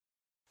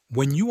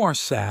When you are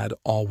sad,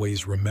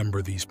 always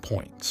remember these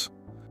points.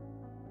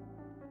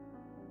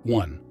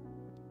 1.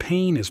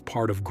 Pain is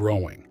part of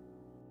growing.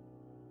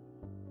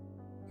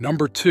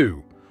 Number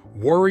 2.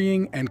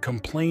 Worrying and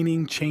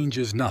complaining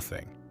changes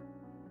nothing.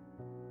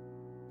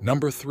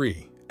 Number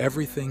 3.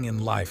 Everything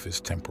in life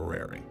is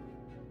temporary.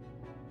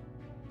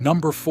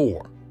 Number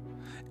 4.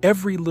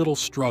 Every little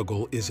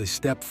struggle is a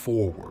step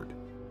forward.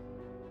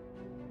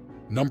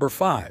 Number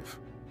 5.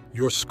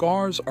 Your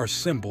scars are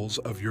symbols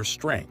of your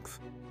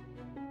strength.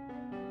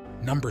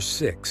 Number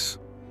 6.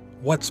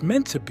 What's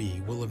meant to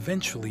be will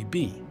eventually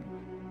be.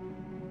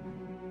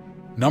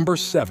 Number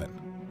 7.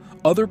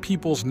 Other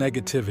people's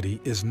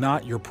negativity is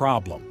not your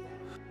problem.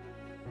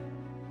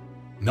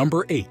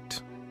 Number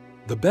 8.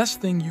 The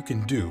best thing you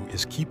can do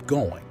is keep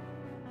going.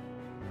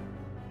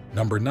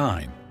 Number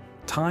 9.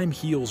 Time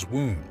heals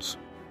wounds.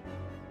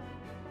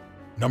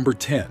 Number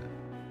 10.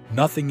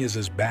 Nothing is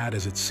as bad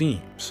as it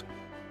seems.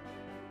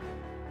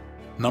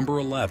 Number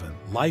 11.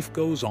 Life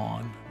goes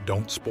on,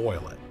 don't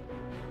spoil it.